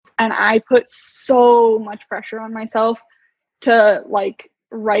And I put so much pressure on myself to like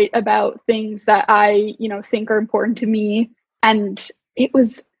write about things that I, think are important to me. And it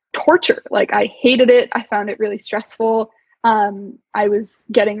was torture. Like I hated it. I found it really stressful. I was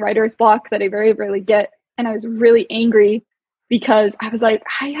getting writer's block that I very rarely get. And I was really angry because I was like,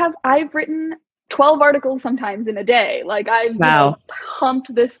 I've written 12 articles sometimes in a day. Like I've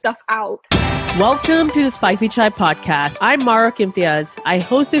pumped this stuff out. Welcome to the Spicy Chai Podcast. I'm Mara Imtiaz. I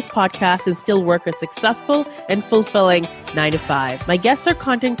host this podcast and still work a successful and fulfilling 9-to-5. My guests are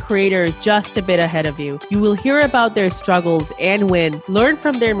content creators just a bit ahead of you. You will hear about their struggles and wins, learn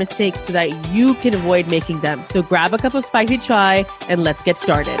from their mistakes so that you can avoid making them. So grab a cup of spicy chai and let's get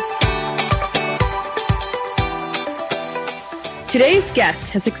started. Today's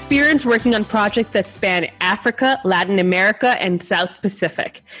guest has experience working on projects that span Africa, Latin America, and South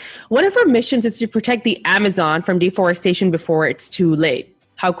Pacific. One of her missions is to protect the Amazon from deforestation before it's too late.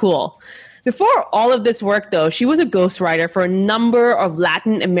 How cool. Before all of this work, though, she was a ghostwriter for a number of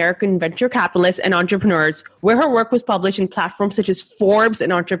Latin American venture capitalists and entrepreneurs, where her work was published in platforms such as Forbes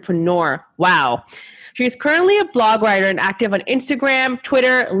and Entrepreneur. Wow. She is currently a blog writer and active on Instagram,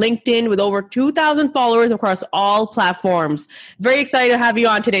 Twitter, LinkedIn with over 2,000 followers across all platforms. Very excited to have you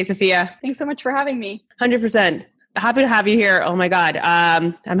on today, Sophia. Thanks so much for having me. 100%. Happy to have you here. Oh my God.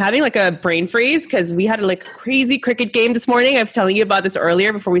 I'm having like a brain freeze because we had a crazy cricket game this morning. I was telling you about this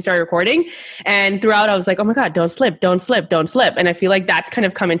earlier before we started recording. And throughout I was like, oh my God, don't slip. And I feel like that's kind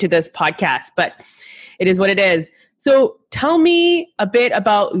of come into this podcast, but it is what it is. So tell me a bit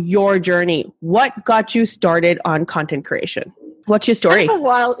about your journey. What got you started on content creation? What's your story?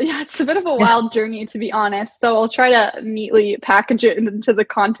 It's a bit of a wild journey, to be honest. So I'll try to neatly package it into the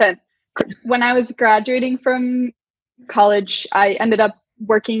content. When I was graduating from college, I ended up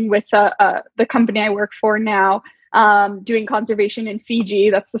working with the company I work for now, doing conservation in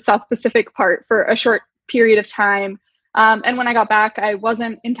Fiji. That's the South Pacific part, for a short period of time. And when I got back, I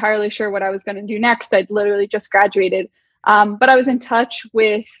wasn't entirely sure what I was going to do next. I'd literally just graduated. But I was in touch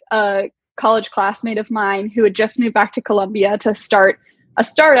with a college classmate of mine who had just moved back to Colombia to start a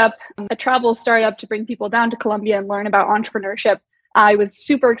startup, a travel startup to bring people down to Colombia and learn about entrepreneurship. I was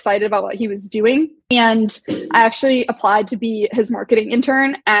super excited about what he was doing. And I actually applied to be his marketing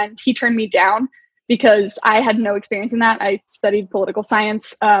intern, and he turned me down because I had no experience in that. I studied political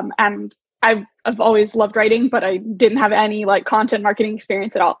science, and I've always loved writing, but I didn't have any content marketing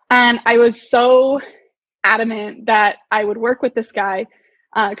experience at all. And I was so adamant that I would work with this guy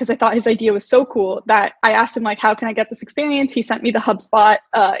because I thought his idea was so cool that I asked him, how can I get this experience? He sent me the HubSpot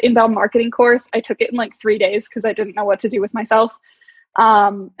inbound marketing course. I took it in 3 days because I didn't know what to do with myself.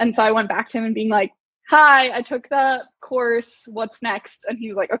 And so I went back to him and being like, hi, I took the course. What's next? And he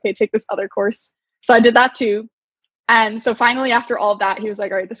was like, okay, take this other course. So I did that too. And so finally, after all of that, he was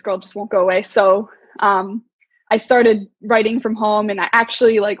like, all right, this girl just won't go away. So I started writing from home, and I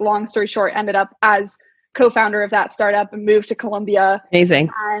actually, long story short, ended up as co-founder of that startup and moved to Colombia. Amazing.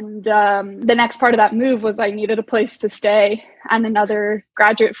 And the next part of that move was I needed a place to stay. And another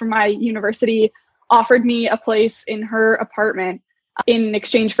graduate from my university offered me a place in her apartment in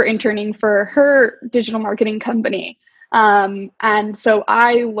exchange for interning for her digital marketing company. And so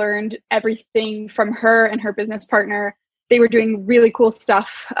I learned everything from her and her business partner. They were doing really cool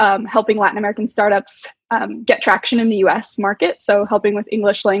stuff, helping Latin American startups get traction in the US market. So helping with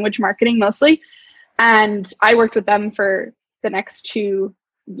English language marketing mostly. And I worked with them for the next 3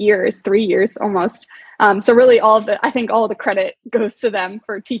 years almost. So really I think all of the credit goes to them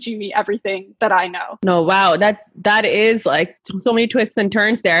for teaching me everything that I know. No, wow. That is so many twists and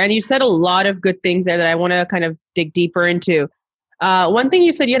turns there. And you said a lot of good things there that I want to kind of dig deeper into. One thing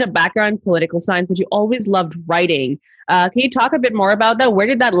you said, you had a background in political science, but you always loved writing. Can you talk a bit more about that? Where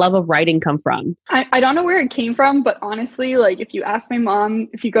did that love of writing come from? I don't know where it came from, but honestly, if you ask my mom,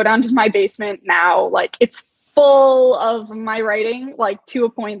 if you go down to my basement now, it's full of my writing, to a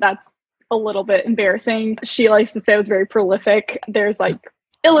point that's a little bit embarrassing. She likes to say I was very prolific. There's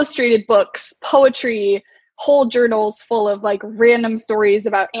illustrated books, poetry, whole journals full of random stories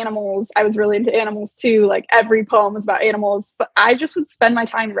about animals. I was really into animals too. Every poem was about animals, but I just would spend my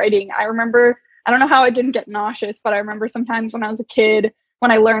time writing. I remember, I don't know how I didn't get nauseous, but I remember sometimes when I was a kid,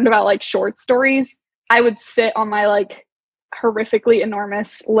 when I learned about short stories, I would sit on my horrifically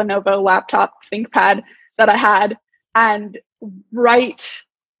enormous Lenovo laptop ThinkPad that I had and write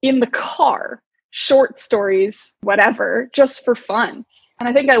in the car short stories, whatever, just for fun. And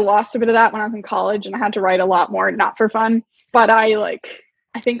I think I lost a bit of that when I was in college, and I had to write a lot more, not for fun. But I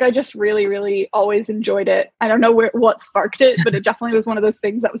think I just really, really always enjoyed it. I don't know what sparked it, but it definitely was one of those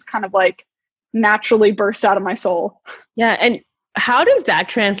things that was kind of naturally burst out of my soul. Yeah. And How does that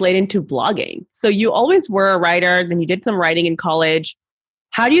translate into blogging? So you always were a writer, then you did some writing in college.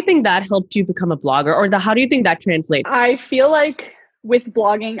 How do you think that helped you become a blogger, or how do you think that translates? I feel like with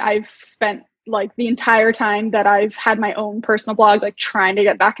blogging, I've spent like the entire time that I've had my own personal blog, like trying to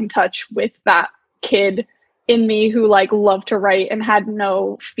get back in touch with that kid in me who like loved to write and had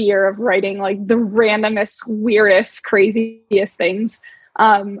no fear of writing like the randomest, weirdest, craziest things.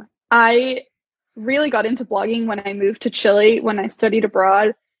 I really got into blogging when I moved to Chile when I studied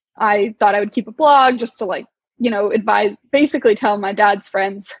abroad. I thought I would keep a blog just to like, advise, basically tell my dad's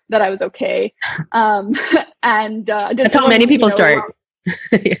friends that I was okay. And that's how many people start.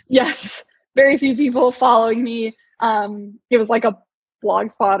 Yes, very few people following me. It was like a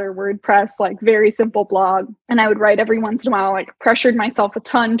Blogspot or WordPress, like very simple blog. And I would write every once in a while, like pressured myself a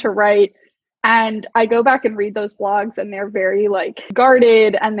ton to write. And I go back and read those blogs and they're very like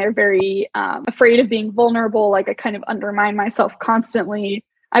guarded and they're very afraid of being vulnerable. Like I kind of undermine myself constantly.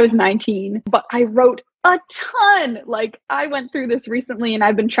 I was 19, but I wrote a ton. Like I went through this recently and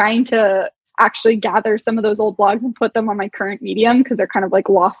I've been trying to actually gather some of those old blogs and put them on my current medium because they're kind of like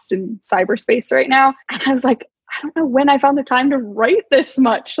lost in cyberspace right now. And I was like, I don't know when I found the time to write this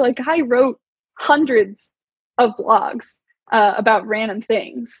much. Like I wrote hundreds of blogs about random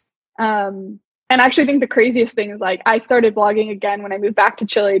things. And I actually think the craziest thing is like I started blogging again when I moved back to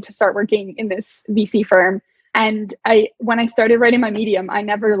Chile to start working in this VC firm. And when I started writing my medium, I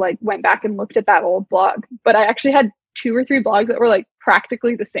never like went back and looked at that old blog, but I actually had 2 or 3 blogs that were like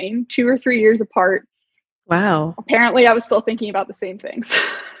practically the same, 2 or 3 years apart. Wow. Apparently I was still thinking about the same things.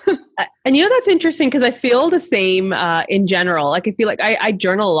 And that's interesting because I feel the same in general. Like I feel like I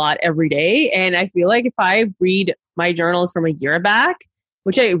journal a lot every day. And I feel like if I read my journals from a year back,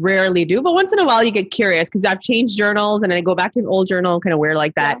 which I rarely do, but once in a while you get curious because I've changed journals and then I go back to an old journal, kind of weird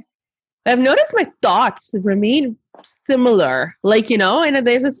like that. Yeah. I've noticed my thoughts remain similar, like, and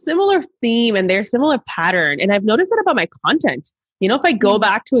there's a similar theme and there's a similar pattern. And I've noticed that about my content. If I go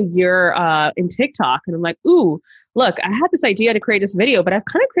back to a year in TikTok and I'm like, ooh, look, I had this idea to create this video, but I've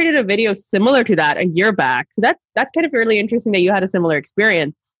kind of created a video similar to that a year back. So that's kind of really interesting that you had a similar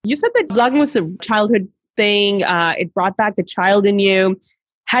experience. You said that blogging was a childhood thing. It brought back the child in you.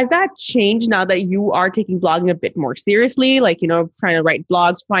 Has that changed now that you are taking blogging a bit more seriously? Like, trying to write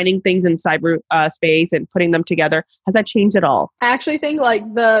blogs, finding things in cyber space and putting them together. Has that changed at all? I actually think like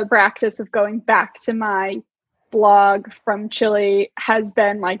the practice of going back to my blog from Chile has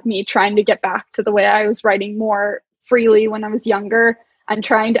been like me trying to get back to the way I was writing more freely when I was younger and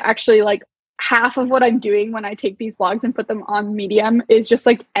trying to actually like half of what I'm doing when I take these blogs and put them on Medium is just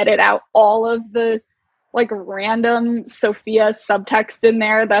like edit out all of the like random Sophia subtext in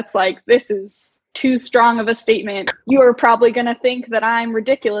there that's like, this is too strong of a statement. You are probably going to think that I'm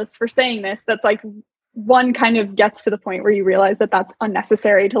ridiculous for saying this. That's like one kind of gets to the point where you realize that that's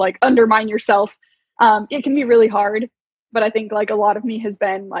unnecessary to like undermine yourself. It can be really hard, but I think like a lot of me has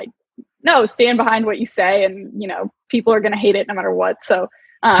been like, no, stand behind what you say. And, people are going to hate it no matter what. So,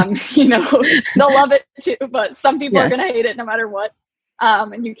 they'll love it too, but some people are going to hate it no matter what.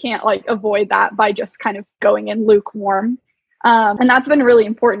 And you can't like avoid that by just kind of going in lukewarm. And that's been really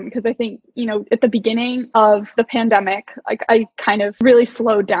important because I think, at the beginning of the pandemic, like I kind of really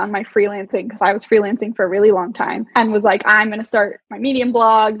slowed down my freelancing because I was freelancing for a really long time and was like, I'm going to start my Medium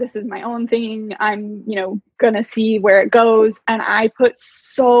blog. This is my own thing. I'm, going to see where it goes. And I put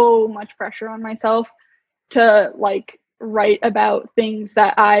so much pressure on myself to like write about things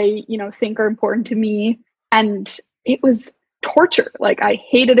that I, think are important to me. And it was torture. Like I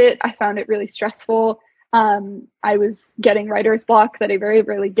hated it. I found it really stressful. I was getting writer's block that I very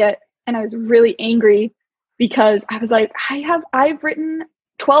rarely get. And I was really angry because I was like, I've written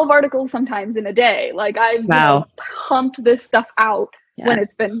 12 articles sometimes in a day. Like I've pumped this stuff out when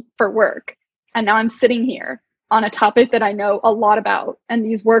it's been for work. And now I'm sitting here on a topic that I know a lot about. And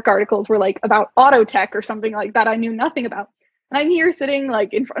these work articles were like about auto tech or something like that I knew nothing about. And I'm here sitting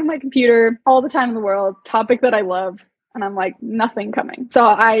like in front of my computer all the time in the world, topic that I love. And I'm like, nothing coming. So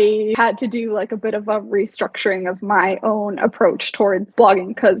I had to do like a bit of a restructuring of my own approach towards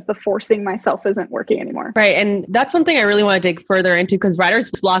blogging because the forcing myself isn't working anymore. Right. And that's something I really want to dig further into because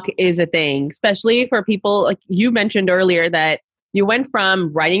writer's block is a thing, especially for people like you mentioned earlier that you went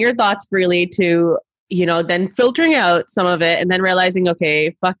from writing your thoughts freely to, then filtering out some of it and then realizing,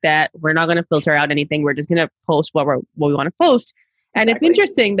 okay, fuck that. We're not going to filter out anything. We're just going to post what we want to post. And It's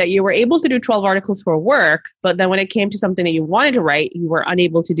interesting that you were able to do 12 articles for work, but then when it came to something that you wanted to write, you were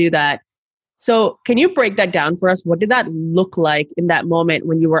unable to do that. So can you break that down for us? What did that look like in that moment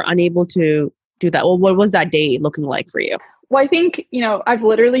when you were unable to do that? Well, what was that day looking like for you? Well, I think, I've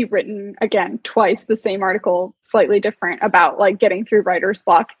literally written, again, twice the same article, slightly different, about like getting through writer's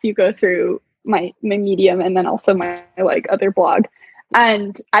block. If you go through my Medium and then also my like other blog.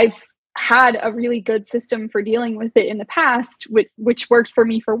 And I've had a really good system for dealing with it in the past, which worked for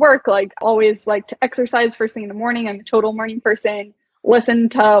me for work. Like, always like to exercise first thing in the morning. I'm a total morning person. Listen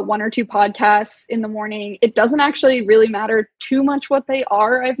to 1 or 2 podcasts in the morning. It doesn't actually really matter too much what they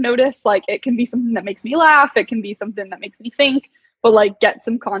are. I've noticed, like, it can be something that makes me laugh. It can be something that makes me think, but like get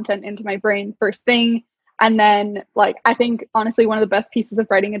some content into my brain first thing. And then, like, I think honestly, one of the best pieces of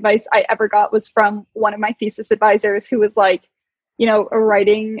writing advice I ever got was from one of my thesis advisors, who was like,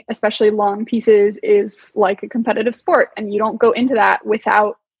 writing, especially long pieces, is like a competitive sport, and you don't go into that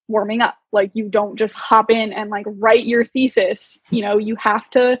without warming up. Like, you don't just hop in and like write your thesis. You have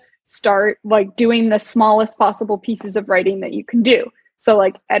to start like doing the smallest possible pieces of writing that you can do. So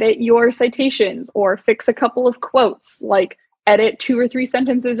like edit your citations or fix a couple of quotes, like edit 2 or 3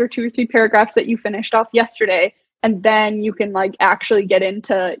 sentences or 2 or 3 paragraphs that you finished off yesterday. And then you can like actually get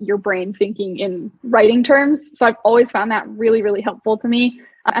into your brain thinking in writing terms. So I've always found that really, really helpful to me.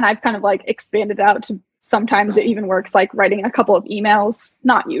 And I've kind of like expanded out to, sometimes it even works like writing a couple of emails,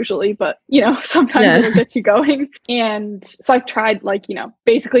 not usually, but sometimes it'll get you going. And so I've tried like,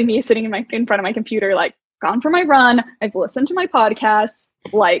 basically me sitting in front of my computer, like gone for my run. I've listened to my podcasts.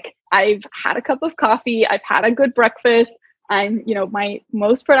 Like, I've had a cup of coffee. I've had a good breakfast. I'm, my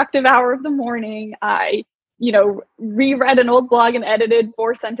most productive hour of the morning. I reread an old blog and edited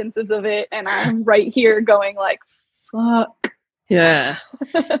 4 sentences of it. And I'm right here going like, fuck. Yeah.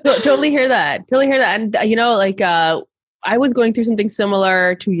 Totally hear that. And, I was going through something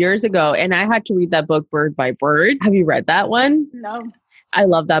similar 2 years ago, and I had to read that book, Bird by Bird. Have you read that one? No. I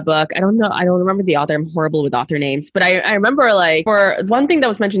love that book. I don't remember the author. I'm horrible with author names, but I remember like for one thing that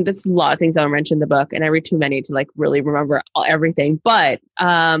was mentioned, there's a lot of things that were mentioned in the book, and I read too many to like really remember everything. But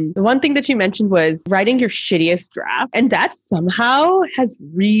the one thing that she mentioned was writing your shittiest draft. And that somehow has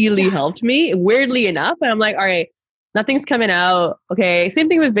really helped me, weirdly enough. And I'm like, all right, nothing's coming out. Okay. Same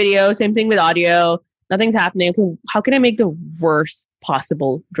thing with video, same thing with audio. Nothing's happening. Okay, how can I make the worst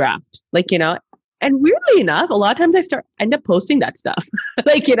possible draft? Like, and weirdly enough, a lot of times I end up posting that stuff.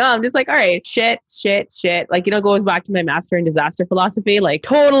 Like, I'm just like, all right, shit. Like, goes back to my master in disaster philosophy, like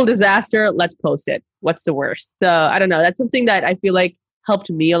total disaster. Let's post it. What's the worst? So I don't know. That's something that I feel like helped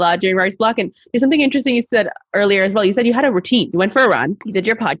me a lot during writer's block. And there's something interesting you said earlier as well. You said you had a routine. You went for a run. You did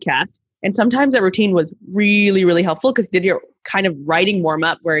your podcast. And sometimes that routine was really, really helpful because you did your kind of writing warm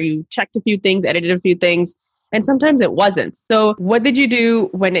up where you checked a few things, edited a few things. And sometimes it wasn't. So what did you do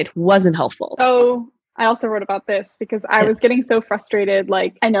when it wasn't helpful? So I also wrote about this because I was getting so frustrated.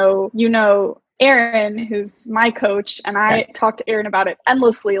 Like, I know, Aaron, who's my coach, and I talked to Aaron about it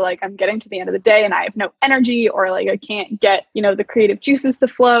endlessly. Like, I'm getting to the end of the day and I have no energy, or like I can't get, the creative juices to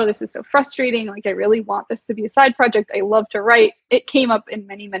flow. This is so frustrating. Like, I really want this to be a side project. I love to write. It came up in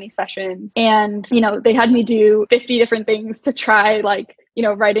many, many sessions, and, they had me do 50 different things to try, like,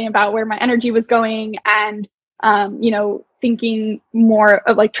 writing about where my energy was going, and, thinking more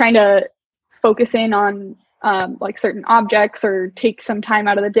of like trying to focus in on like certain objects, or take some time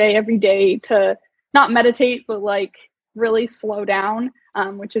out of the day every day to not meditate, but like really slow down,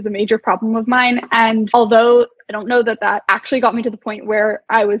 which is a major problem of mine. And although I don't know that actually got me to the point where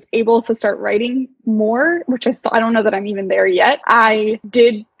I was able to start writing more, which I don't know that I'm even there yet. I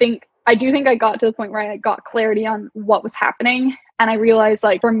do think I got to the point where I got clarity on what was happening. And I realized,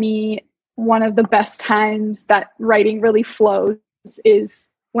 like, for me, one of the best times that writing really flows is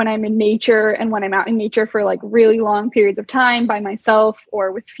when I'm in nature, and when I'm out in nature for like really long periods of time by myself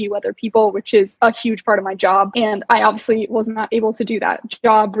or with few other people, which is a huge part of my job. And I obviously was not able to do that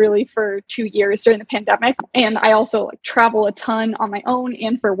job really for 2 years during the pandemic. And I also like travel a ton on my own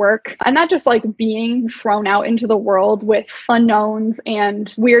and for work. And that just like being thrown out into the world with unknowns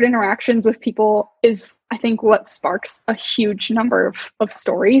and weird interactions with people is, I think, what sparks a huge number of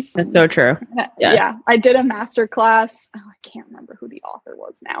stories. That's so true. Yes. Yeah. I did a master class. Oh, I can't remember who the author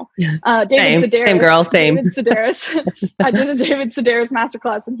was now. David Sedaris. Same girl, same. David Sedaris. I did a David Sedaris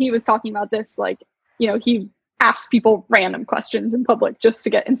masterclass, and he was talking about this, like, he asked people random questions in public just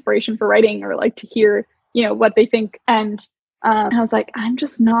to get inspiration for writing, or like to hear, what they think. And I was like, I'm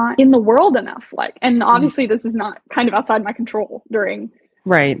just not in the world enough. Like, and obviously this is not kind of outside my control during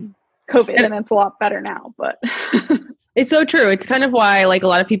COVID, and it's a lot better now, but it's so true. It's kind of why, like, a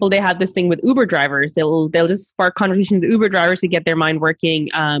lot of people, they have this thing with Uber drivers. They'll just spark conversations with Uber drivers to get their mind working.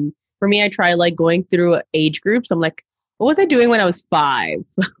 For me, I try like going through age groups. I'm like, what was I doing when I was 5?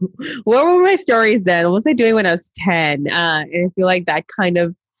 What were my stories then? What was I doing when I was 10? And I feel like that kind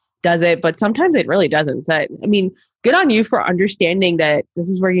of does it, but sometimes it really doesn't. So, I mean, good on you for understanding that this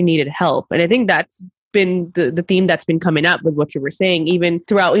is where you needed help. And I think that's been the theme that's been coming up with what you were saying, even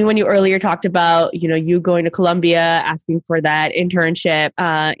throughout, even when you earlier talked about, you going to Columbia, asking for that internship,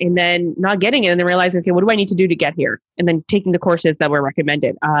 and then not getting it and then realizing, okay, what do I need to do to get here? And then taking the courses that were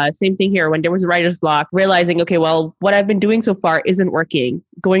recommended. Same thing here. When there was a writer's block, realizing, okay, well, what I've been doing so far isn't working.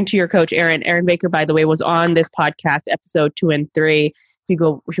 Going to your coach, Erin Baker, by the way, was on this podcast, episode 2 and 3.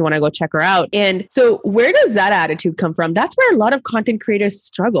 If you want to go check her out. And so where does that attitude come from? That's where a lot of content creators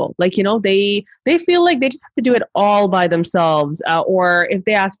struggle. Like, they feel like they just have to do it all by themselves. Or if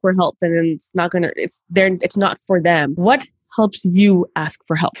they ask for help, then it's not for them. What helps you ask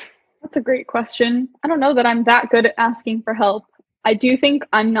for help? That's a great question. I don't know that I'm that good at asking for help. I do think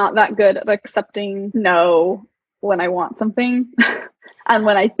I'm not that good at accepting no when I want something and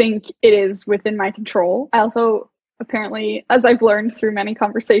when I think it is within my control. I also apparently, as I've learned through many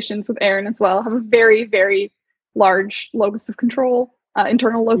conversations with Erin as well, have a very, very large locus of control,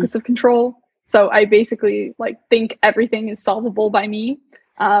 internal locus of control. So I basically think everything is solvable by me,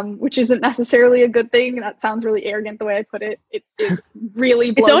 which isn't necessarily a good thing. That sounds really arrogant the way I put it. It is really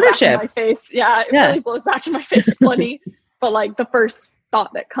blows back in my face. Yeah, it really blows back in my face plenty. But the first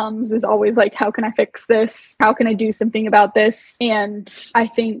thought that comes is always how can I fix this? How can I do something about this? And I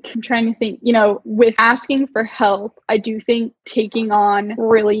think I'm trying to think, with asking for help, I do think taking on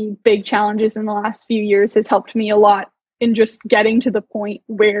really big challenges in the last few years has helped me a lot in just getting to the point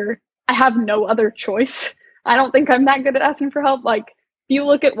where I have no other choice. I don't think I'm that good at asking for help. If you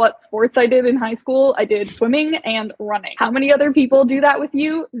look at what sports I did in high school, I did swimming and running. How many other people do that with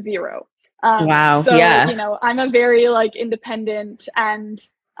you? 0. Wow. So, yeah. I'm a very independent and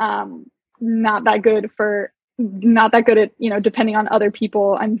not that good at, depending on other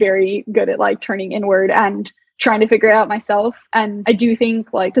people. I'm very good at turning inward and trying to figure it out myself. And I do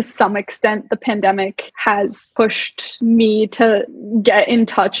think to some extent, the pandemic has pushed me to get in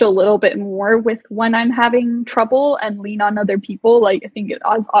touch a little bit more with when I'm having trouble and lean on other people. I think it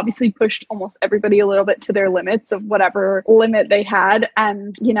has obviously pushed almost everybody a little bit to their limits of whatever limit they had.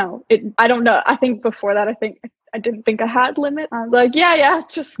 And, I don't know. I think before that, I didn't think I had limit. I was like, yeah,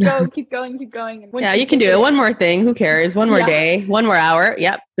 just go, keep going. And you can do it. One more thing. Who cares? One more day, 1 more hour.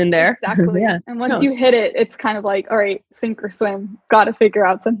 Yep. Been there. Exactly. Yeah. And once you hit it, it's kind of all right, sink or swim, got to figure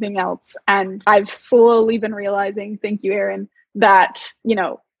out something else. And I've slowly been realizing, thank you, Erin, that,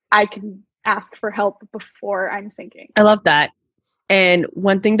 I can ask for help before I'm sinking. I love that. And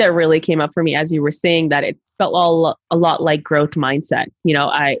one thing that really came up for me as you were saying that, it felt a lot like growth mindset.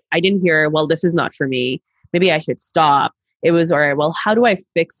 I didn't hear, well, this is not for me. Maybe I should stop. It was, all right, well, how do I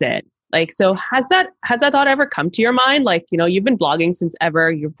fix it? So has that thought ever come to your mind? You've been blogging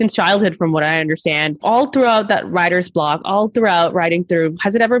since childhood, from what I understand, all throughout that writer's block, all throughout writing through.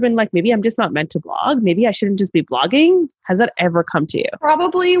 Has it ever been maybe I'm just not meant to blog? Maybe I shouldn't just be blogging? Has that ever come to you?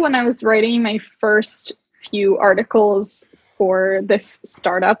 Probably when I was writing my first few articles for this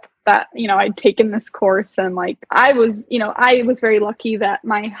startup that, I'd taken this course and I was very lucky that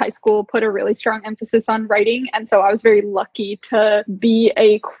my high school put a really strong emphasis on writing. And so I was very lucky to be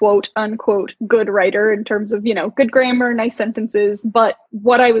a quote unquote good writer in terms of, good grammar, nice sentences. But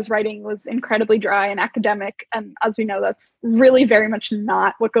what I was writing was incredibly dry and academic. And as we know, that's really very much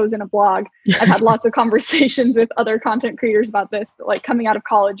not what goes in a blog. I've had lots of conversations with other content creators about this. Coming out of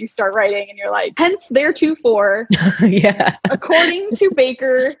college, you start writing and you're hence theretofore, yeah. According to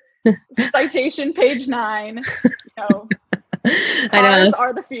Baker, citation page 9, cars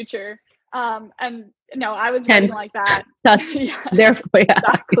are the future. And I was writing like that. Therefore, yeah.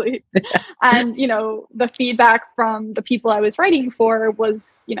 Exactly. And, the feedback from the people I was writing for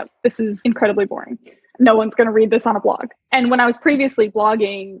was, this is incredibly boring. No one's going to read this on a blog. And when I was previously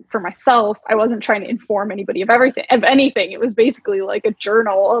blogging for myself, I wasn't trying to inform anybody of anything. It was basically a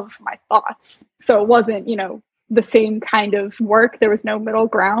journal of my thoughts. So it wasn't, the same kind of work. There was no middle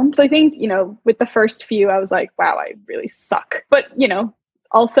ground. So I think, with the first few, I was like, wow, I really suck. But,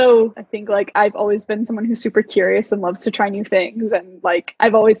 also, I think I've always been someone who's super curious and loves to try new things. And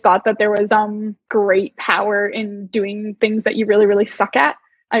I've always thought that there was some great power in doing things that you really, really suck at.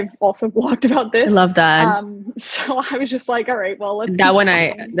 I've also blogged about this. I love that. So I was just all right, well, let's that one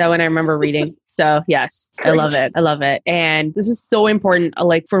I remember reading. So yes, great. I love it. And this is so important.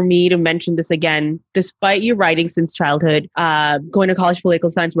 For me to mention this again, despite you writing since childhood, going to college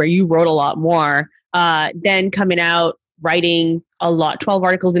political science where you wrote a lot more, then coming out, writing a lot, 12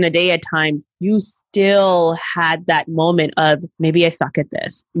 articles in a day at times, you still had that moment of maybe I suck at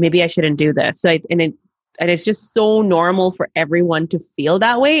this. Maybe I shouldn't do this. And it's just so normal for everyone to feel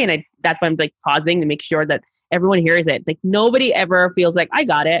that way. And that's why I'm pausing to make sure that everyone hears it. Like nobody ever feels like I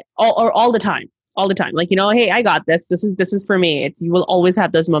got it all the time, all the time. Like, hey, I got this. This is for me. You will always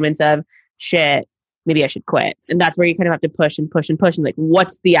have those moments of shit. Maybe I should quit. And that's where you kind of have to push and push and push and like,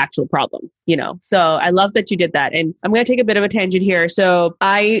 what's the actual problem? So I love that you did that. And I'm going to take a bit of a tangent here. So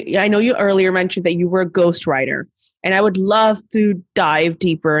I know you earlier mentioned that you were a ghostwriter, and I would love to dive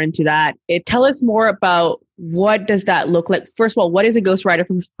deeper into that. Tell us more about what does that look like? First of all, what is a ghostwriter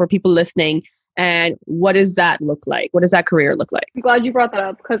for people listening? And what does that look like? What does that career look like? I'm glad you brought that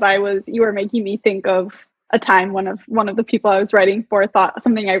up because you were making me think of a time one of the people I was writing for thought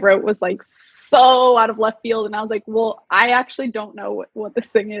something I wrote was like so out of left field. And I was like, well, I actually don't know what this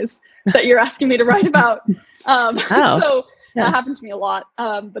thing is that you're asking me to write about. So that happened to me a lot.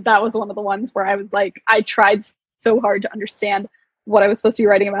 But that was one of the ones where I was like, I tried so hard to understand what I was supposed to be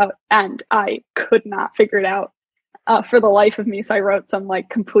writing about, and I could not figure it out for the life of me. So I wrote some like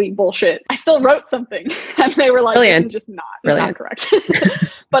complete bullshit. I still wrote something, and they were like, Brilliant. "This is just not correct."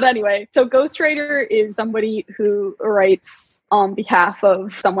 But anyway, so ghostwriter is somebody who writes on behalf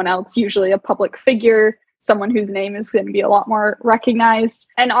of someone else, usually a public figure, someone whose name is going to be a lot more recognized.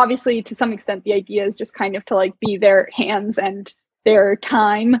 And obviously, to some extent, the idea is just kind of to like be their hands and their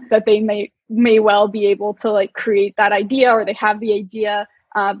time that they may well be able to like create that idea, or they have the idea.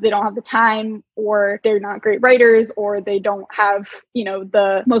 They don't have the time, or they're not great writers, or they don't have,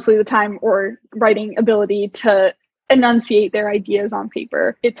 mostly the time or writing ability to enunciate their ideas on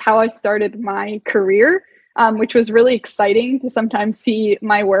paper. It's how I started my career, which was really exciting to sometimes see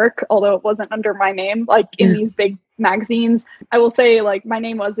my work, although it wasn't under my name, like in these big magazines. I will say like my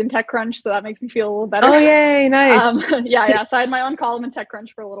name was in TechCrunch, so that makes me feel a little better. Oh, yay, nice. So I had my own column in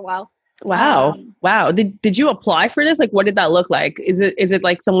TechCrunch for a little while. Wow. Did you apply for this? Like, what did that look like? Is it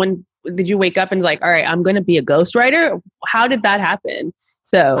like did you wake up and like, all right, I'm going to be a ghostwriter? How did that happen?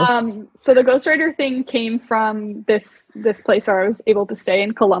 So the ghostwriter thing came from this place where I was able to stay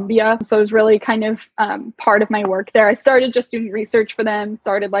in Colombia. So it was really kind of part of my work there. I started just doing research for them,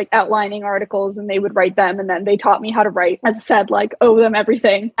 started like outlining articles, and they would write them. And then they taught me how to write, as I said, like owe them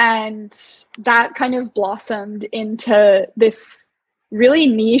everything. And that kind of blossomed into this really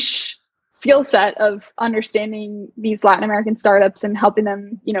niche skill set of understanding these Latin American startups and helping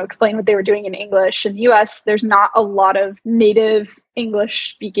them, explain what they were doing in English. In the US, there's not a lot of native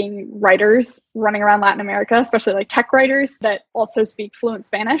English speaking writers running around Latin America, especially like tech writers that also speak fluent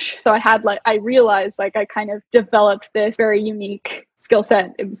Spanish. So I realized like I kind of developed this very unique skill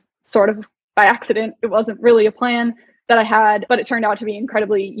set. It was sort of by accident. It wasn't really a plan that I had, but it turned out to be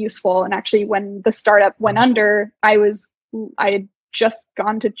incredibly useful. And actually when the startup went under, I had just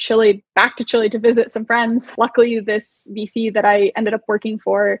gone back to Chile to visit some friends. Luckily, this VC that I ended up working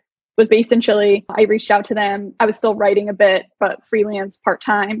for was based in Chile. I reached out to them. I was still writing a bit, but freelance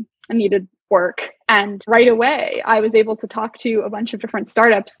part-time. I needed work. And right away, I was able to talk to a bunch of different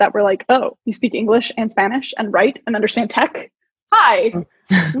startups that were like, oh, you speak English and Spanish and write and understand tech? Hi,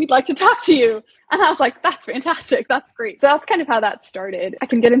 we'd like to talk to you. And I was like, that's fantastic. That's great. So that's kind of how that started. I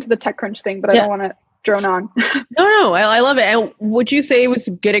can get into the TechCrunch thing, but I don't want to drone on. No, I love it. And would you say it was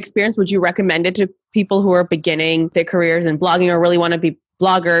a good experience? Would you recommend it to people who are beginning their careers in blogging or really want to be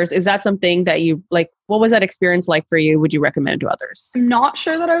bloggers? Is that something that you like? What was that experience like for you? Would you recommend it to others? I'm not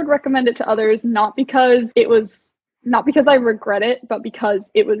sure that I would recommend it to others, not because I regret it, but because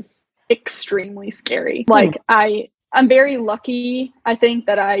it was extremely scary. Like I'm very lucky, I think,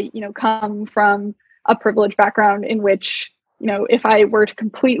 that I, come from a privileged background in which, if I were to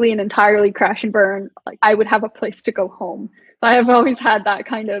completely and entirely crash and burn, like I would have a place to go home. So I have always had that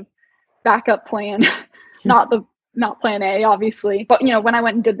kind of backup plan, not plan A, obviously. But, when I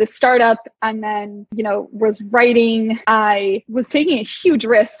went and did this startup and then, was writing, I was taking a huge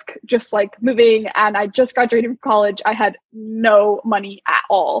risk, just like moving, and I just graduated from college. I had no money at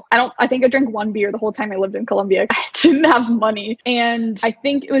all. I think I drank one beer the whole time I lived in Colombia. I didn't have money. And I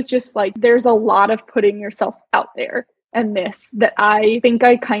think it was just like, there's a lot of putting yourself out there. And that I think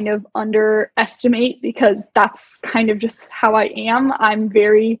I kind of underestimate because that's kind of just how I am. I'm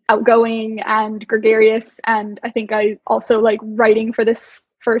very outgoing and gregarious. And I think I also like writing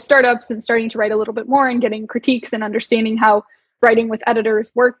for startups and starting to write a little bit more and getting critiques and understanding how writing with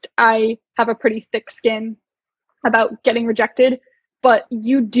editors worked. I have a pretty thick skin about getting rejected, but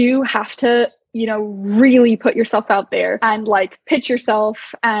you do have to, really put yourself out there and like pitch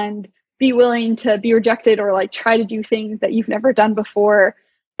yourself and be willing to be rejected or like try to do things that you've never done before.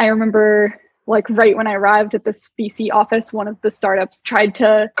 I remember like right when I arrived at this VC office, one of the startups tried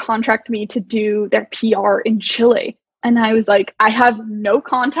to contract me to do their PR in Chile. And I was like, I have no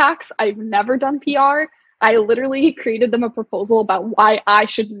contacts. I've never done PR. I literally created them a proposal about why I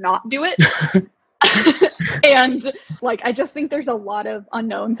should not do it. And like, I just think there's a lot of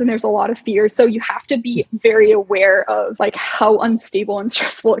unknowns and there's a lot of fears. So you have to be very aware of like how unstable and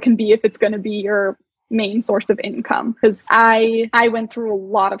stressful it can be if it's going to be your main source of income. Because I went through a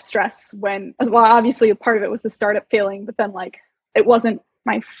lot of stress when, as well, obviously a part of it was the startup failing, but then like it wasn't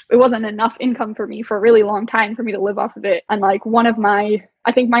enough income for me for a really long time for me to live off of it. And like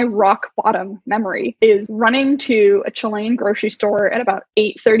I think my rock bottom memory is running to a Chilean grocery store at about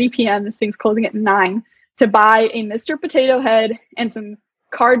 8:30 p.m. This thing's closing at 9 to buy a Mr. Potato Head and some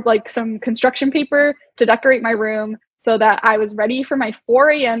some construction paper to decorate my room so that I was ready for my 4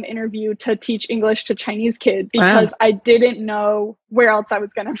 a.m. interview to teach English to Chinese kids, because I didn't know where else I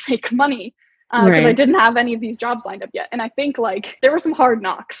was going to make money. Because I didn't have any of these jobs lined up yet. And I think like there were some hard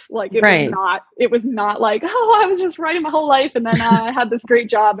knocks. Like it was not like, oh, I was just writing my whole life and then I had this great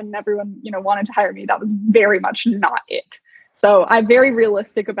job and everyone, wanted to hire me. That was very much not it. So I'm very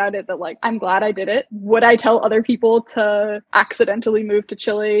realistic about it, that like, I'm glad I did it. Would I tell other people to accidentally move to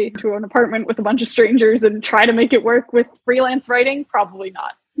Chile to an apartment with a bunch of strangers and try to make it work with freelance writing? Probably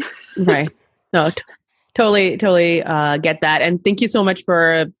not. Right. No, totally get that. And thank you so much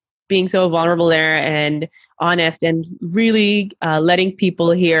for being so vulnerable there and honest and really letting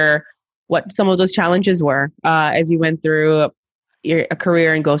people hear what some of those challenges were as you went through a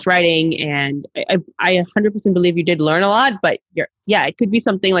career in ghostwriting. And I 100% believe you did learn a lot, but it could be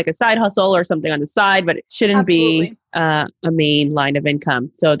something like a side hustle or something on the side, but it shouldn't be a main line of income.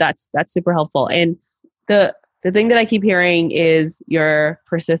 So that's super helpful. And the thing that I keep hearing is your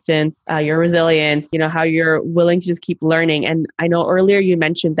persistence, your resilience, how you're willing to just keep learning. And I know earlier you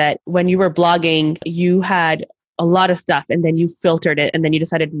mentioned that when you were blogging, you had a lot of stuff and then you filtered it and then you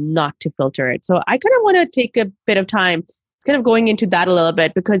decided not to filter it. So I kind of want to take a bit of time kind of going into that a little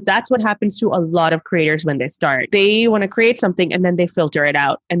bit, because that's what happens to a lot of creators when they start. They want to create something and then they filter it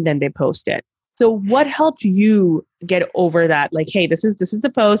out and then they post it. So what helped you get over that? Like, hey, this is the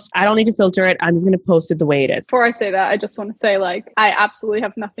post. I don't need to filter it. I'm just going to post it the way it is. Before I say that, I just want to say, like, I absolutely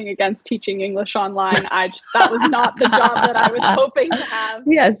have nothing against teaching English online. That was not the job that I was hoping to have.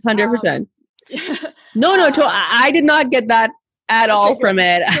 Yes, 100%. No, I did not get that at all from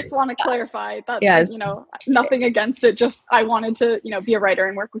it. I just want to clarify that, yes. Nothing against it. Just, I wanted to, be a writer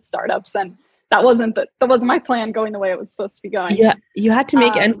and work with startups, and that wasn't my plan going the way it was supposed to be going. Yeah, you had to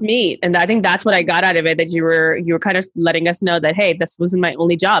make ends meet, and I think that's what I got out of it. That you were kind of letting us know that, hey, this wasn't my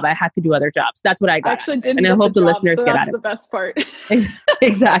only job. I had to do other jobs. That's what I got. I actually didn't, and I hope the listeners get out of it. That's the best part.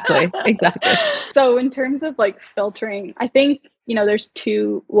 Exactly. So in terms of like filtering, I think there's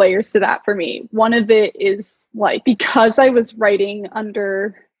 2 layers to that for me. One of it is like, because I was writing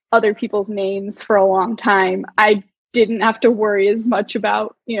under other people's names for a long time, I didn't have to worry as much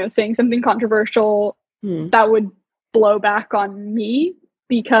about, saying something controversial that would blow back on me,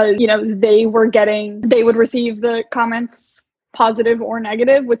 because, they would receive the comments positive or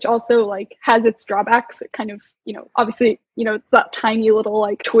negative, which also like has its drawbacks. It kind of, obviously, it's that tiny little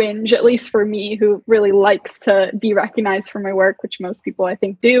like twinge, at least for me, who really likes to be recognized for my work, which most people I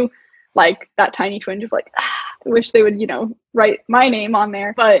think do, like that tiny twinge of like, I wish they would, write my name on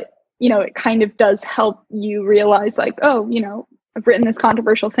there. But it kind of does help you realize like, oh, I've written this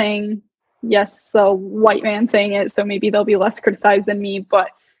controversial thing. Yes, a white man saying it, so maybe they'll be less criticized than me, but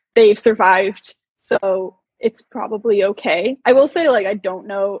they've survived, so it's probably okay. I will say, like, I don't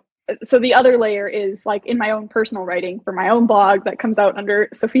know. So the other layer is like in my own personal writing for my own blog that comes out under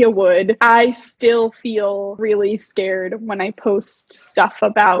Sophia Wood, I still feel really scared when I post stuff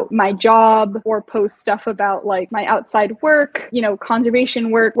about my job or post stuff about like my outside work,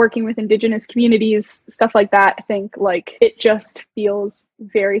 conservation work, working with Indigenous communities, stuff like that. I think like it just feels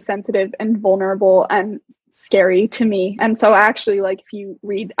very sensitive and vulnerable and scary to me. And so actually, like, if you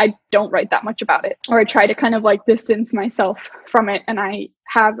read, I don't write that much about it, or I try to kind of like distance myself from it. And I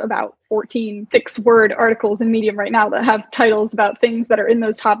have about 14 6-word articles in Medium right now that have titles about things that are in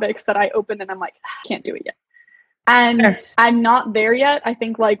those topics that I open and I'm like, can't do it yet. And yes. I'm not there yet. I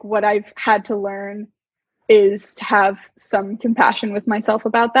think like what I've had to learn is to have some compassion with myself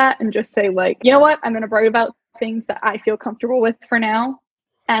about that and just say like, you know what, I'm going to write about things that I feel comfortable with for now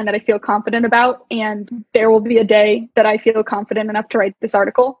and that I feel confident about. And there will be a day that I feel confident enough to write this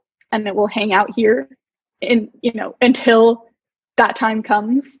article, and it will hang out here until that time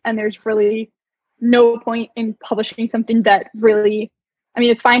comes. And there's really no point in publishing something that really,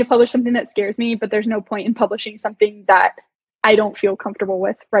 it's fine to publish something that scares me, but there's no point in publishing something that I don't feel comfortable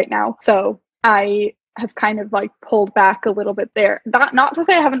with right now. So I have kind of like pulled back a little bit there. Not to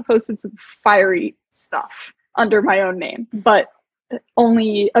say I haven't posted some fiery stuff under my own name, but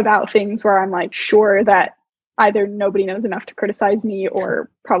only about things where I'm like sure that either nobody knows enough to criticize me or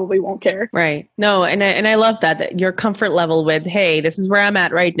probably won't care. Right. No, and I love that your comfort level with, hey, this is where I'm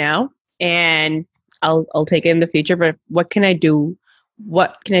at right now, and I'll take it in the future, but what can I do?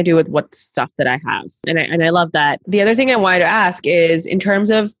 What can I do with what stuff that I have? And I love that. The other thing I wanted to ask is in terms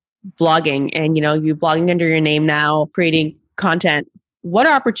of blogging and, you blogging under your name now, creating content, what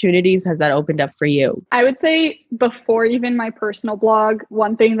opportunities has that opened up for you? I would say before even my personal blog,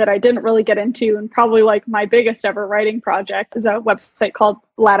 one thing that I didn't really get into and probably like my biggest ever writing project is a website called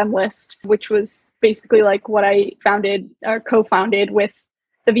Latin List, which was basically like what I founded or co-founded with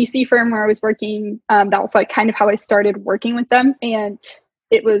the VC firm where I was working. That was like kind of how I started working with them. And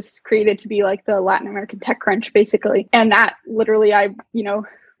it was created to be like the Latin American TechCrunch basically. And that literally I,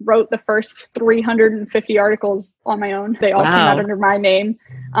 wrote the first 350 articles on my own. They all came out under my name.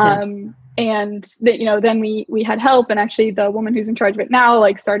 And then we had help, and actually the woman who's in charge of it now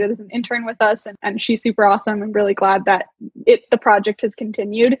like started as an intern with us, and she's super awesome. I'm really glad that the project has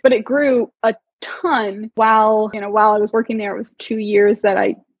continued, but it grew a ton while I was working there. It was 2 years that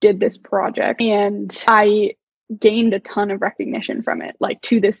I did this project, and I gained a ton of recognition from it, like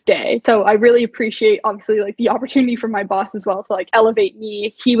to this day. So I really appreciate obviously like the opportunity from my boss as well to like elevate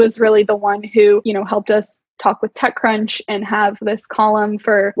me. He was really the one who, helped us talk with TechCrunch and have this column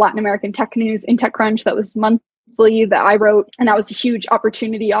for Latin American tech news in TechCrunch that was monthly that I wrote. And that was a huge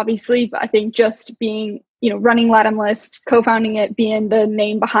opportunity, obviously. But I think just being, running Latin List, co-founding it, being the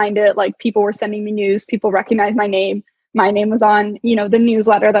name behind it, like people were sending me news, people recognize my name. My name was on, the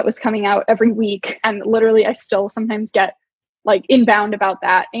newsletter that was coming out every week. And literally, I still sometimes get like inbound about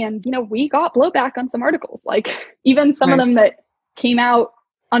that. And, we got blowback on some articles, like even some of them that came out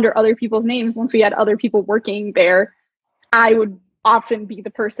under other people's names. Once we had other people working there, I would often be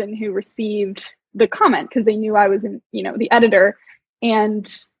the person who received the comment because they knew I was the editor.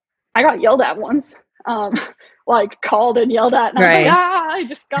 And I got yelled at once, like called and yelled at. And I was like, I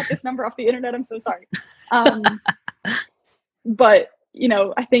just got this number off the internet. I'm so sorry. But,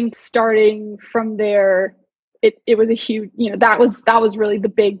 I think starting from there, it was a huge, that was really the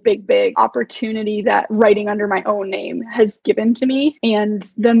big opportunity that writing under my own name has given to me. And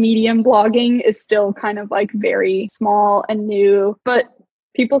the Medium blogging is still kind of like very small and new, but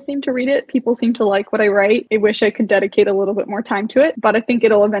people seem to read it. People seem to like what I write. I wish I could dedicate a little bit more time to it, but I think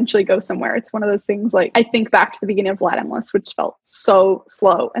it'll eventually go somewhere. It's one of those things like I think back to the beginning of Latin List, which felt so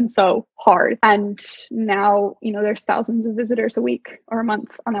slow and so hard. And now, there's thousands of visitors a week or a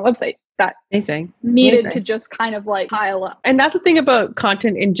month on that website that needed to just kind of like pile up. And that's the thing about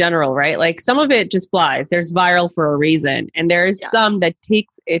content in general, right? Like some of it just flies. There's viral for a reason. And there's some that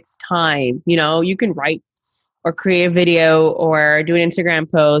takes its time. You can write or create a video or do an Instagram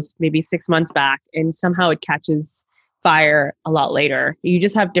post maybe 6 months back, and somehow it catches fire a lot later. You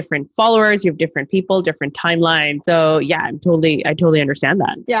just have different followers, you have different people, different timelines. So yeah, I totally understand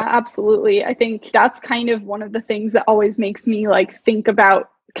that. Yeah, absolutely. I think that's kind of one of the things that always makes me like think about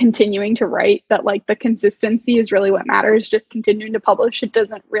continuing to write, that like the consistency is really what matters. Just continuing to publish. It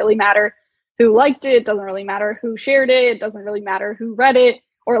doesn't really matter who liked it. It doesn't really matter who shared it. It doesn't really matter who read it,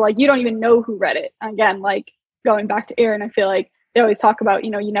 or like you don't even know who read it. Again, like going back to Aaron, I feel like they always talk about,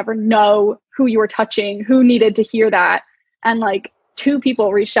 you never know who you were touching, who needed to hear that. And like 2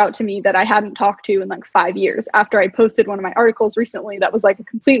 people reached out to me that I hadn't talked to in like 5 years after I posted one of my articles recently that was like a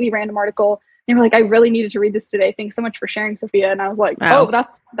completely random article. They were like, I really needed to read this today. Thanks so much for sharing, Sophia. And I was like, wow. Oh,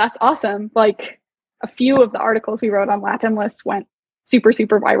 that's awesome. Like a few of the articles we wrote on Latin List went super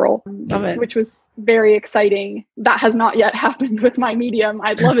viral, which was very exciting. That has not yet happened with my Medium.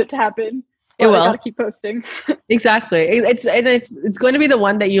 I'd love it to happen. It will. I gotta keep posting. Exactly. It's going to be the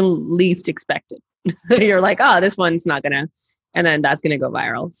one that you least expected. You're like, oh, this one's not gonna, and then that's gonna go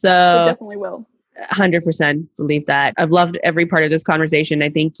viral. So it definitely will. 100% believe that. I've loved every part of this conversation. I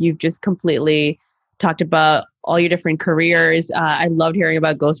think you've just completely talked about all your different careers. I loved hearing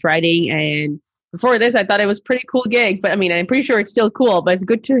about ghostwriting, and before this, I thought it was a pretty cool gig. But I mean, I'm pretty sure it's still cool. But it's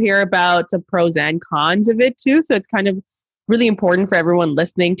good to hear about the pros and cons of it too. So it's kind of really important for everyone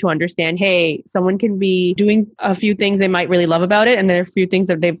listening to understand, hey, someone can be doing a few things they might really love about it, and there are a few things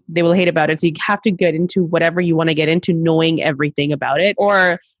that they will hate about it. So you have to get into whatever you want to get into, knowing everything about it,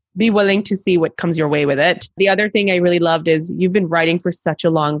 or be willing to see what comes your way with it. The other thing I really loved is you've been writing for such a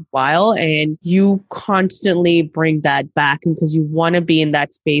long while, and you constantly bring that back because you want to be in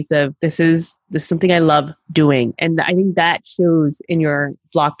that space of this is something I love doing. And I think that shows in your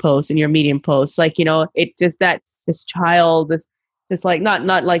blog posts and your Medium posts. Like, it's just that this child, this like not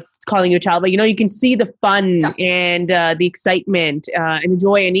like calling you a child, but you can see the fun Yeah. and the excitement and the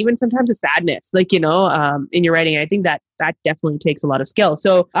joy, and even sometimes the sadness, in your writing. I think that definitely takes a lot of skill.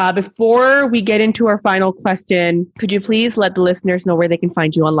 So before we get into our final question, could you please let the listeners know where they can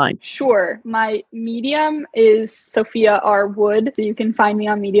find you online? Sure. My Medium is Sophia R. Wood. So you can find me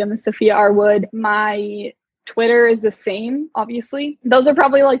on Medium as Sophia R. Wood. My Twitter is the same, obviously. Those are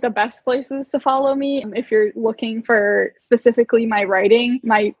probably like the best places to follow me. If you're looking for specifically my writing,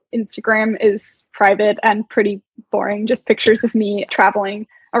 my Instagram is private and pretty boring, just pictures of me traveling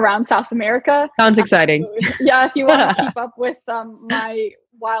around South America. Sounds exciting. Yeah, if you want to keep up with my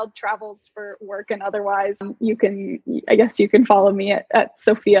wild travels for work and otherwise, I guess you can follow me at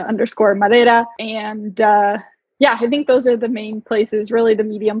Sophia_Madera. And yeah, I think those are the main places. Really, the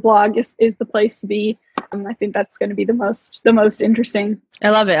Medium blog is the place to be. I think that's going to be the most interesting. I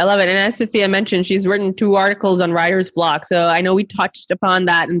love it. And as Sophia mentioned, she's written 2 articles on Writer's Block. So I know we touched upon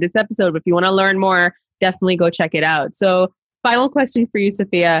that in this episode, but if you want to learn more, definitely go check it out. So final question for you,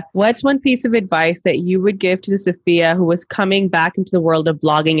 Sophia. What's one piece of advice that you would give to Sophia who was coming back into the world of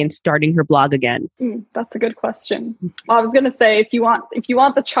blogging and starting her blog again? That's a good question. Well, I was going to say, if you want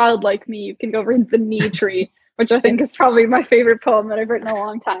the child like me, you can go read The Knee Tree, which I think is probably my favorite poem that I've written in a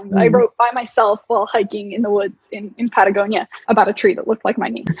long time. I wrote by myself while hiking in the woods in Patagonia about a tree that looked like my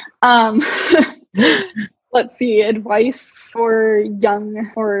knee. Let's see, advice for young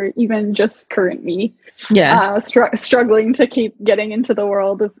or even just current me. Yeah. Struggling to keep getting into the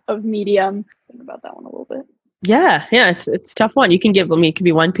world of Medium. Think about that one a little bit. Yeah. It's a tough one. You can give, it could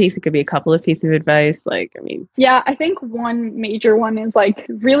be one piece, it could be a couple of pieces of advice. Yeah, I think one major one is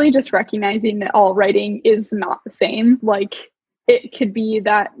really just recognizing that all writing is not the same. It could be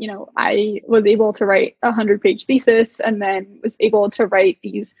that, I was able to write a 100-page thesis and then was able to write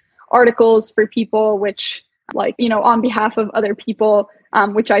these articles for people, which on behalf of other people,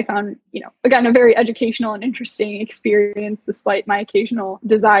 which I found, again, a very educational and interesting experience, despite my occasional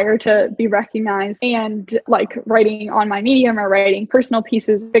desire to be recognized. And writing on my Medium or writing personal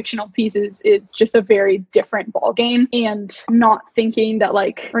pieces, fictional pieces, is just a very different ballgame. And not thinking that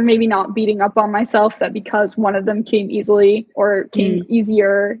or maybe not beating up on myself that because one of them came easily or came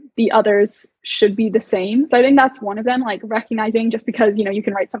easier, the others should be the same. So I think that's one of them, recognizing just because, you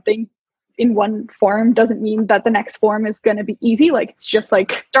can write something in one form doesn't mean that the next form is going to be easy. It's just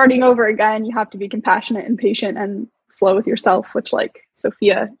starting over again. You have to be compassionate and patient and slow with yourself, which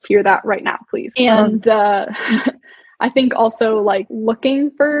Sophia, hear that right now, please. And I think also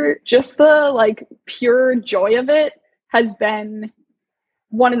looking for just the pure joy of it has been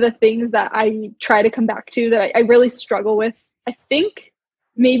one of the things that I try to come back to that I really struggle with. I think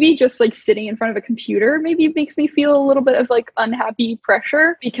maybe just sitting in front of a computer maybe makes me feel a little bit of unhappy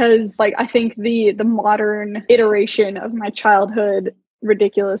pressure, because I think the modern iteration of my childhood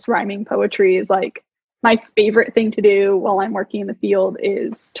ridiculous rhyming poetry is my favorite thing to do while I'm working in the field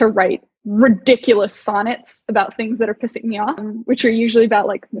is to write ridiculous sonnets about things that are pissing me off, which are usually about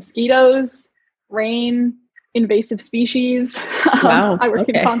mosquitoes, rain, invasive species. Wow. I work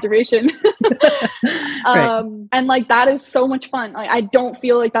in conservation. Right. And that is so much fun. I don't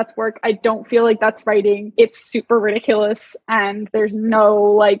feel like that's work. I don't feel like that's writing. It's super ridiculous and there's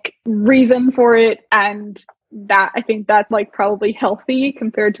no reason for it. And that, I think that's probably healthy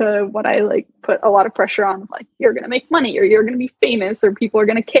compared to what I put a lot of pressure on, you're going to make money or you're going to be famous or people are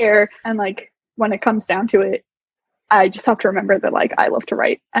going to care. And when it comes down to it, I just have to remember that I love to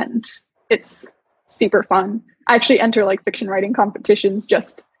write and it's super fun. I actually enter fiction writing competitions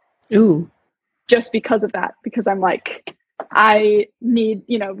just because of that, because I'm I need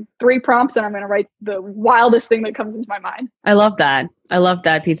 3 prompts and I'm going to write the wildest thing that comes into my mind. I love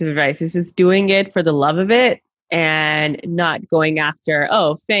that piece of advice. It's just doing it for the love of it and not going after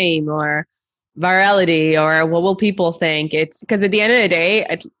fame or virality or what will people think. It's because at the end of the day,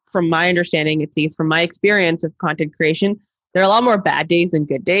 from my understanding, at least from my experience of content creation, there are a lot more bad days than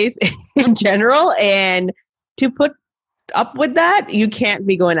good days in general. And to put up with that, you can't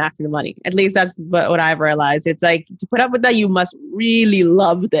be going after the money. At least that's what I've realized. It's to put up with that, you must really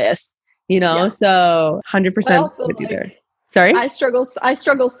love this, Yeah. So 100% with you there. Sorry? I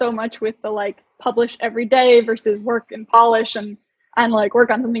struggle so much with the publish every day versus work and polish and work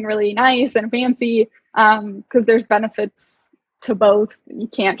on something really nice and fancy, because there's benefits to both. You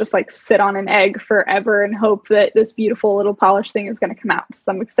can't just sit on an egg forever and hope that this beautiful little polished thing is going to come out to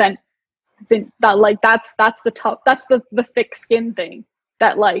some extent. I think that that's the thick skin thing,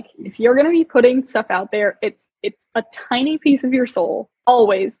 that if you're going to be putting stuff out there, it's a tiny piece of your soul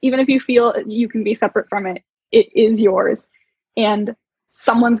always, even if you feel you can be separate from it, it is yours. And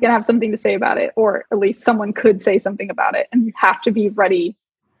someone's going to have something to say about it, or at least someone could say something about it. And you have to be ready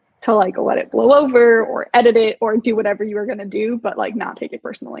to like let it blow over or edit it or do whatever you were going to do, but like not take it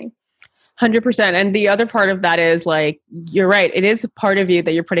personally. 100%. And the other part of that is like, you're right. It is part of you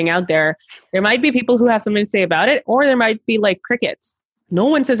that you're putting out there. There might be people who have something to say about it, or there might be like crickets. No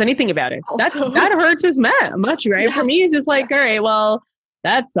one says anything about it. Also, that hurts as much, right? Yes. For me, it's just like, all right, well,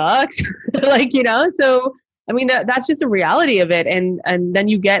 that sucks. Like, you know, so, I mean, that's just a reality of it. And then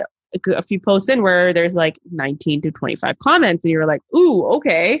you get a few posts in where there's like 19 to 25 comments and you're like, ooh,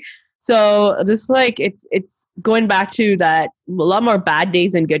 okay. So just like, it's going back to that, a lot more bad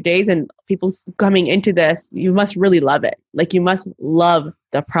days and good days, and people coming into this, you must really love it. Like, you must love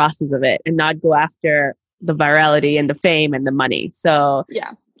the process of it and not go after the virality and the fame and the money. So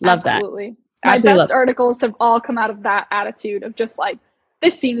yeah, love absolutely. That. My best articles have all come out of that attitude of just like,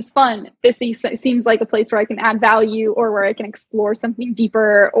 this seems fun. This seems like a place where I can add value, or where I can explore something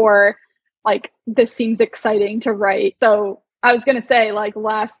deeper, or like, this seems exciting to write. So I was going to say, like,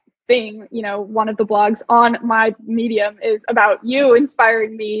 last thing, you know, one of the blogs on my Medium is about you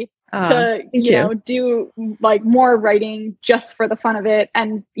inspiring me to, you know, do like more writing just for the fun of it,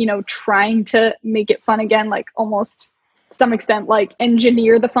 and, you know, trying to make it fun again, like almost to some extent, like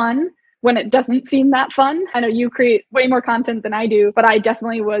engineer the fun when it doesn't seem that fun. I know you create way more content than I do, but I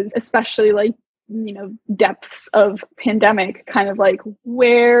definitely was, especially like, you know, depths of pandemic, kind of like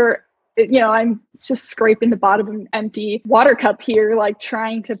where, you know, I'm just scraping the bottom of an empty water cup here, like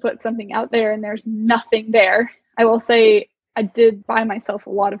trying to put something out there, and there's nothing there. I will say I did buy myself a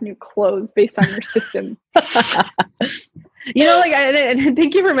lot of new clothes based on your system. You know, like, and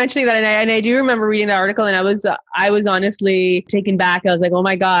thank you for mentioning that. And I do remember reading the article, and I was honestly taken back. I was like, oh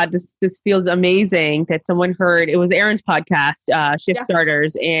my God, this feels amazing that someone heard. It was Aaron's podcast, Shift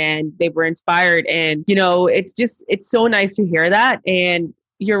Starters, and they were inspired. And, you know, it's so nice to hear that. And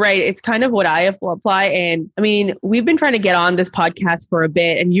you're right. It's kind of what I apply. And I mean, we've been trying to get on this podcast for a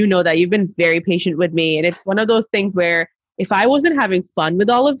bit, and you know that you've been very patient with me. And it's one of those things where if I wasn't having fun with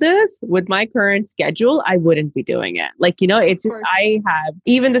all of this, with my current schedule, I wouldn't be doing it. Like, you know, it's just,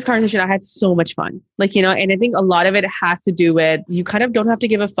 even this conversation, I had so much fun. Like, you know, and I think a lot of it has to do with, you kind of don't have to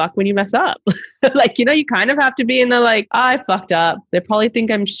give a fuck when you mess up. Like, you know, you kind of have to be in the like, I fucked up. They probably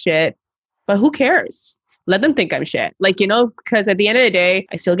think I'm shit, but who cares? Let them think I'm shit. Like, you know, because at the end of the day,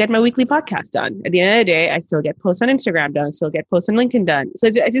 I still get my weekly podcast done. At the end of the day, I still get posts on Instagram done. I still get posts on LinkedIn done. So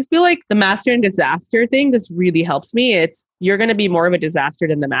I just feel like the master and disaster thing, this really helps me. You're going to be more of a disaster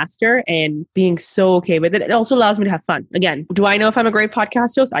than the master, and being so okay with it. It also allows me to have fun. Again, do I know if I'm a great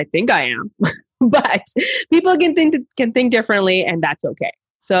podcast host? I think I am. But people can think differently, and that's okay.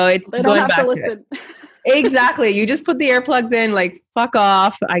 So it's they don't have to listen. Exactly. You just put the earplugs in, like, fuck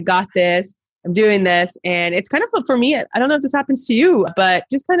off. I got this. I'm doing this. And it's kind of, for me, I don't know if this happens to you, but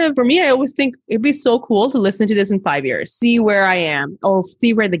just kind of for me, I always think it'd be so cool to listen to this in 5 years, see where I am, or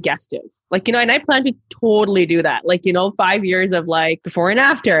see where the guest is. Like, you know, and I plan to totally do that. Like, you know, 5 years of like before and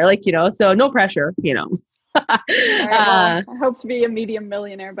after, like, you know, so no pressure, you know. Right, well, I hope to be a Medium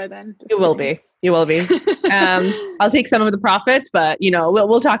millionaire by then. You will be. I'll take some of the profits, but you know,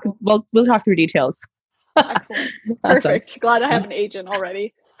 we'll talk through details. Excellent. Perfect. Awesome. Glad I have an agent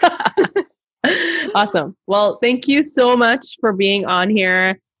already. Awesome. Well, thank you so much for being on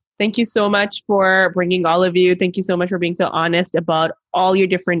here. Thank you so much for bringing all of you. Thank you so much for being so honest about all your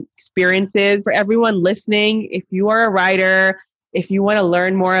different experiences. For everyone listening, if you are a writer, if you want to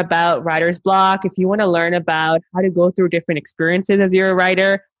learn more about writer's block, if you want to learn about how to go through different experiences as you're a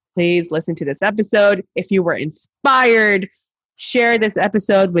writer, please listen to this episode. If you were inspired, share this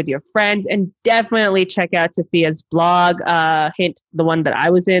episode with your friends, and definitely check out Sophia's blog. Hint, the one that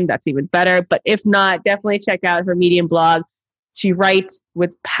I was in, that's even better. But if not, definitely check out her Medium blog. She writes with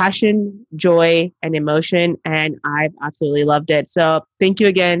passion, joy, and emotion, and I've absolutely loved it. So thank you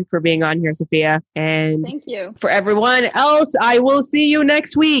again for being on here, Sophia. And thank you. For everyone else, I will see you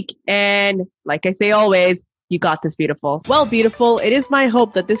next week. And like I say always, you got this, beautiful. Well, beautiful, it is my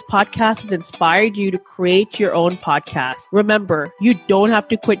hope that this podcast has inspired you to create your own podcast. Remember, you don't have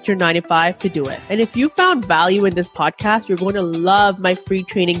to quit your 9-to-5 to do it. And if you found value in this podcast, you're going to love my free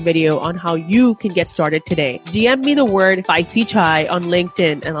training video on how you can get started today. DM me the word Spicy Chai on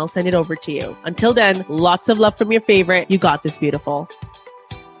LinkedIn and I'll send it over to you. Until then, lots of love from your favorite. You got this, beautiful.